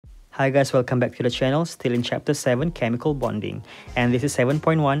Hi guys, welcome back to the channel, still in chapter 7 chemical bonding, and this is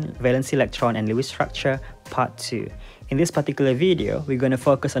 7.1 valence electron and Lewis structure part 2. In this particular video, we're going to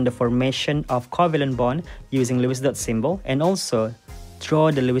focus on the formation of covalent bond using Lewis dot symbol and also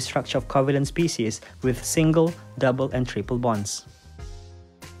draw the Lewis structure of covalent species with single, double and triple bonds.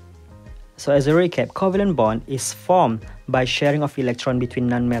 So as a recap, covalent bond is formed by sharing of electron between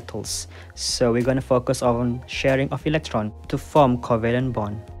nonmetals. So we're going to focus on sharing of electron to form covalent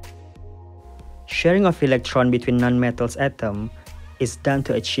bond. Sharing of electron between nonmetals atom is done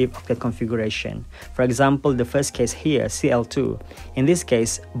to achieve octet configuration. For example, the first case here, Cl2. In this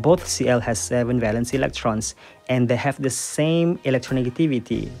case, both Cl has 7 valence electrons and they have the same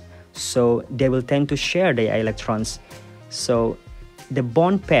electronegativity. So they will tend to share their electrons. So the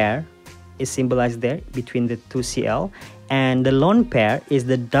bond pair is symbolized there between the two Cl, and the lone pair is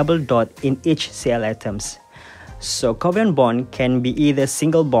the double dot in each Cl atoms. So covalent bond can be either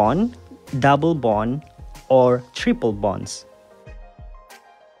single bond, double bond or triple bonds.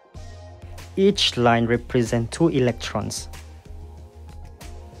 Each line represents 2 electrons.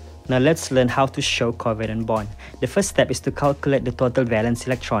 Now let's learn how to show covalent bond. The first step is to calculate the total valence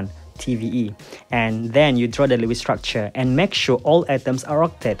electron, TVE, and then you draw the Lewis structure and make sure all atoms are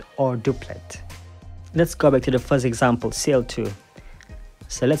octet or duplet. Let's go back to the first example, Cl2.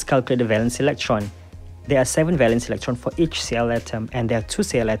 So let's calculate the valence electron. There are 7 valence electrons for each Cl atom, and there are 2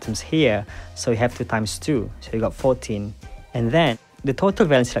 Cl atoms here, so you have 2 times 2, so you got 14. And then the total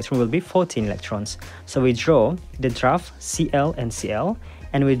valence electron will be 14 electrons. So we draw the draft Cl and Cl,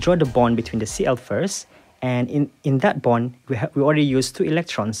 and we draw the bond between the Cl first, and in that bond we already used 2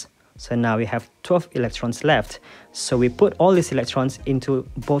 electrons. So now we have 12 electrons left. So we put all these electrons into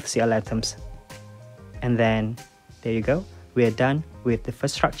both Cl atoms. And then, there you go. We are done with the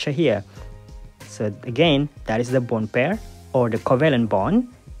first structure here. So again, that is the bond pair or the covalent bond.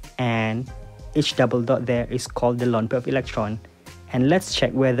 And each double dot there is called the lone pair of electron. And let's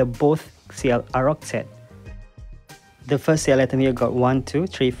check whether both Cl are octet. The first Cl atom here got 1, 2,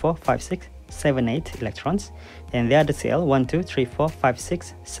 3, 4, 5, 6, 7, 8 electrons, and the other Cl 1, 2, 3, 4, 5,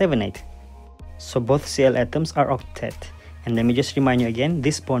 6, 7, 8. So both Cl atoms are octet. And let me just remind you again,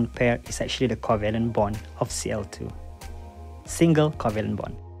 this bond pair is actually the covalent bond of Cl2. Single covalent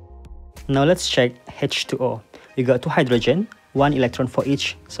bond. Now let's check H2O. We got 2 hydrogen, 1 electron for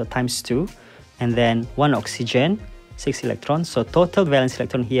each, so times 2, and then 1 oxygen, 6 electrons. So total valence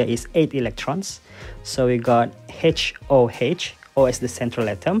electron here is 8 electrons. So we got HOH, O as the central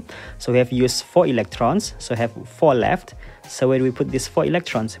atom. So we have used 4 electrons, so we have 4 left. So when we put these 4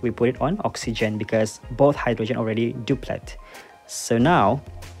 electrons, we put it on oxygen because both hydrogen already duplet. So now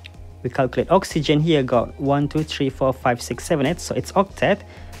we calculate oxygen here got 1, 2, 3, 4, 5, 6, 7, 8. So it's octet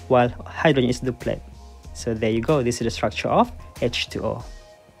while hydrogen is duplet. So there you go. This is the structure of H2O.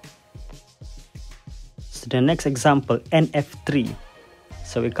 So the next example, NF3.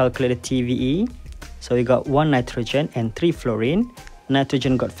 So we calculate the TVE. So we got 1 nitrogen and 3 fluorine.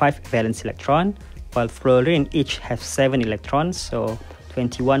 Nitrogen got 5 valence electron, while fluorine each have 7 electrons. So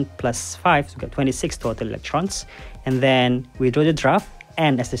 21 plus 5, so we got 26 total electrons. And then we draw the draft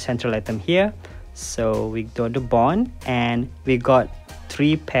N as the central atom here. So we draw the bond and we got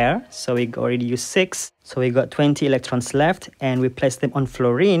 3 pair. So we already used 6. So we got 20 electrons left and we place them on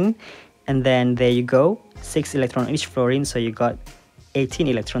fluorine. And then there you go, 6 electrons on each fluorine. So you got 18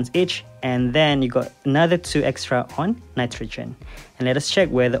 electrons each, and then you got another 2 extra on nitrogen. And let us check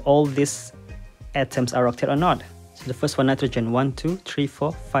whether all these atoms are octet or not. So the first one, nitrogen, 1, 2, 3,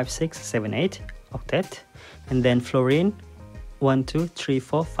 4, 5, 6, 7, 8, octet. And then fluorine, 1, 2, 3,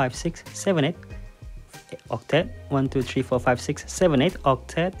 4, 5, 6, 7, 8, octet. 1, 2, 3, 4, 5, 6, 7, 8,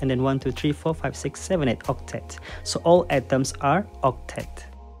 octet. And then 1, 2, 3, 4, 5, 6, 7, 8, octet. So all atoms are octet.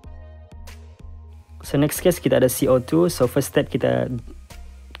 So next case kita ada CO2. So first step kita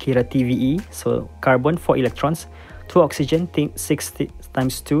kira TVE. So carbon 4 electrons, 2 oxygen 6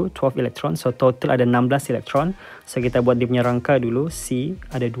 times 2 12 electrons. So total ada 16 elektron. So kita buat dia punya rangka dulu. C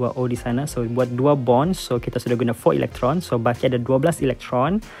ada 2 O di sana. So buat 2 bond. So kita sudah guna 4 electron. So baki ada 12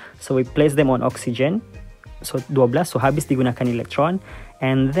 elektron. So we place them on oxygen. So 12. So habis digunakan elektron.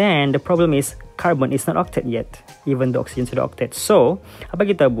 And then the problem is carbon is not octet yet, even though oxygen sudah octet. So apa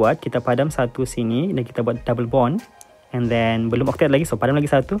kita buat? Kita padam satu sini dan kita buat double bond. And then belum octet lagi, so padam lagi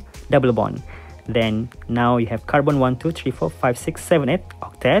satu, double bond. Then now you have carbon 1, 2, 3, 4, 5, 6, 7, 8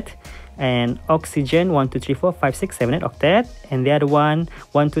 octet. And oxygen 1, 2, 3, 4, 5, 6, 7, 8 octet. And the other one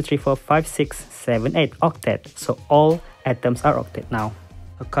 1, 2, 3, 4, 5, 6, 7, 8 octet. So all atoms are octet now.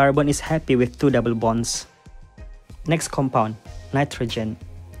 So carbon is happy with 2 double bonds. Next compound, nitrogen.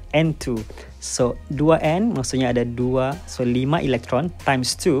 N2. So 2N maksudnya ada 2, so 5 elektron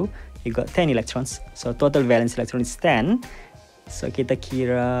times 2 you got 10 electrons. So total valence electron is 10. So kita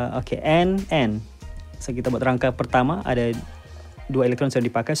kira, okay, N. So kita buat rangka pertama, ada 2 elektron sudah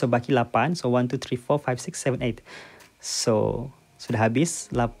dipakai, so baki 8. So 1, 2, 3, 4, 5, 6, 7, 8. So sudah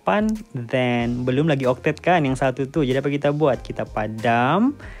habis 8, then belum lagi octet kan yang satu tu. Jadi apa kita buat? Kita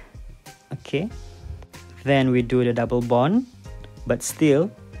padam. Okay. Then we do the double bond, but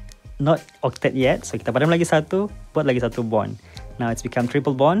still not octet yet. So kita padam lagi satu, buat lagi satu bond. Now it's become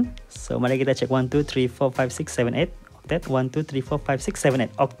triple bond. So mari kita check 1, 2, 3, 4, 5, 6, 7, 8 octet. 1, 2, 3, 4, 5, 6, 7,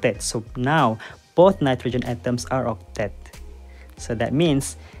 8 octet. So now both nitrogen atoms are octet. So that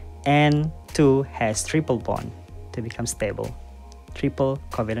means N2 has triple bond to become stable. Triple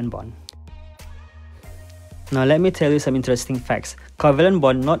covalent bond. Now let me tell you some interesting facts. Covalent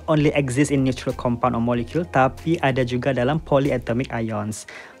bond not only exists in neutral compound or molecule, tapi ada juga dalam polyatomic ions.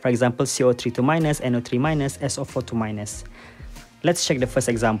 For example, CO3 2-, NO3-, SO4 2-. Let's check the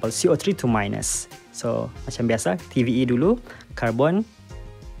first example, CO3 2-. So macam biasa, TVE dulu, carbon,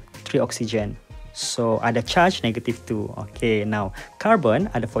 3 oxygen. So ada charge negative 2. Okay, now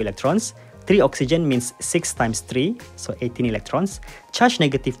carbon ada 4 electrons. 3 oxygen means 6 times 3, so 18 electrons. Charge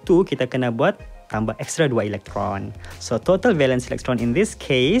negative 2 kita kena buat tambah extra 2 elektron. So total valence electron in this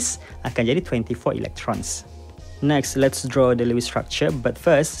case akan jadi 24 electrons. Next, let's draw the Lewis structure, but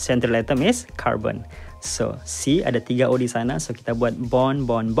first central atom is carbon. So C ada 3 O di sana, so kita buat bond.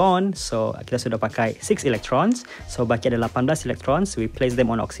 So kita sudah pakai 6 electrons, so baki ada 18 electrons. We place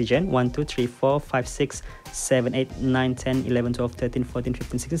them on oxygen. 1, 2, 3, 4, 5, 6, 7, 8, 9, 10, 11, 12, 13, 14,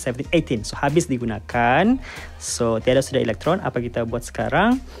 15, 16, 17, 18. So habis digunakan. So tiada sudah elektron. Apa kita buat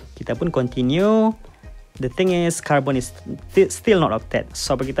sekarang? Kita pun continue. The thing is carbon is still not octet.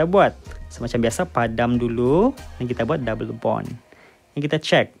 So apa kita buat? So macam biasa padam dulu dan kita buat double bond. Dan kita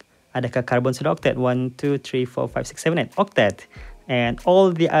check, adakah carbon sudah octet? 1, 2, 3, 4, 5, 6, 7, 8 octet. And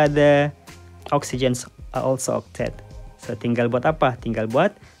all the other oxygens are also octet. So tinggal buat apa? Tinggal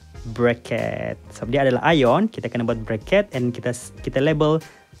buat bracket. So dia adalah ion, kita kena buat bracket and kita label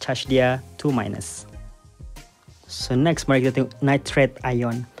charge dia 2-. So next, mari kita tengok nitrate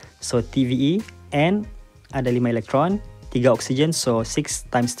ion. So TVE, N ada 5 elektron, 3 oxygen, so 6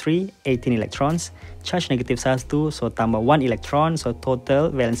 times 3, 18 electrons. Charge negative 1, so tambah 1 electron, so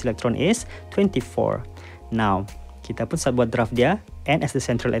total valence electron is 24. Now, kita pun start buat draft dia. N as the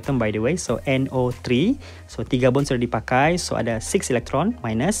central atom by the way, so NO3. So 3 bond sudah dipakai, so ada 6 electron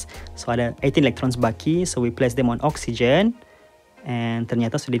minus, so ada 18 electrons baki, so we place them on oxygen. And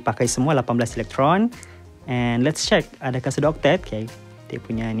ternyata sudah dipakai semua 18 elektron. And let's check, adakah sudah octet? Okay, dia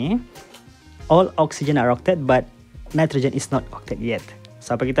punya ni. All oxygen are octet, but nitrogen is not octet yet.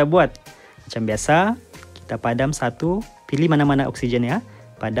 So apa kita buat? Macam biasa, kita padam satu, pilih mana-mana oksigen ya,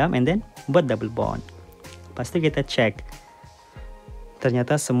 padam and then buat double bond. Lepas tu kita check,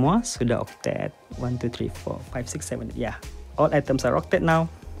 ternyata semua sudah octet. 1, 2, 3, 4, 5, 6, 7, yeah. All atoms are octet now.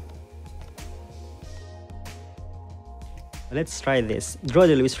 Let's try this.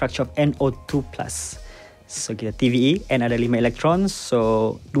 Draw the Lewis structure of NO2+. So kita TVE, N ada 5 electrons,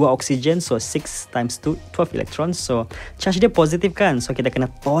 so 2 oxygen, so 6 times 2, 12 electrons. So charge dia positif kan, so kita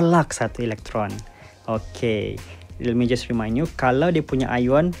kena tolak 1 elektron. Okay, let me just remind you, kalau dia punya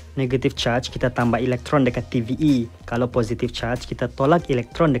ion negative charge, kita tambah elektron dekat TVE. Kalau positive charge, kita tolak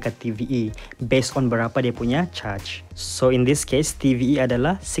elektron dekat TVE based on berapa dia punya charge. So in this case, TVE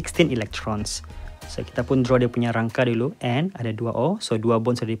adalah 16 electrons. So kita pun draw dia punya rangka dulu. N ada 2 O, so 2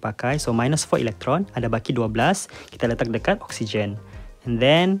 bond sudah dipakai, so minus 4 elektron, ada baki 12, kita letak dekat oksigen. And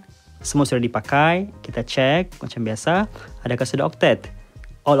then semua sudah dipakai, kita check macam biasa, adakah sudah octet?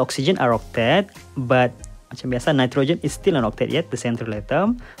 All oxygen are octet, but macam biasa nitrogen is still not octet yet, the central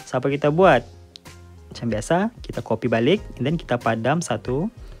atom. So apa kita buat? Macam biasa, kita copy balik, and then kita padam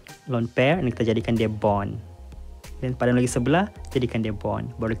satu lone pair, dan kita jadikan dia bond. Dan padam lagi sebelah, jadikan dia bond.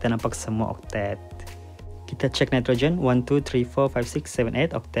 Baru kita nampak semua octet. Kita check nitrogen, 1, 2, 3, 4, 5, 6, 7,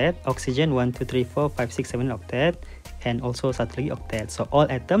 8 octet. Oxygen, 1, 2, 3, 4, 5, 6, 7 octet. And also satu lagi octet. So all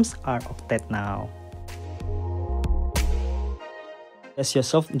atoms are octet now. As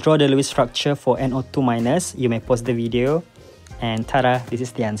yourself, draw the Lewis structure for NO2-. You may pause the video. And tada, this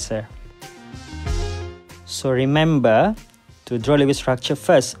is the answer. So remember to draw Lewis structure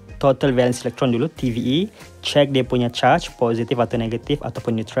first. Total valence electron dulu, TVE, check dia punya charge, positif atau negatif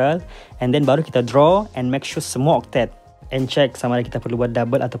ataupun neutral, and then baru kita draw and make sure semua octet, and check sama ada kita perlu buat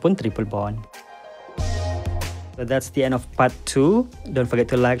double ataupun triple bond. So that's the end of part 2. Don't forget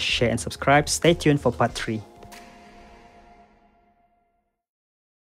to like, share and subscribe. Stay tuned for part 3.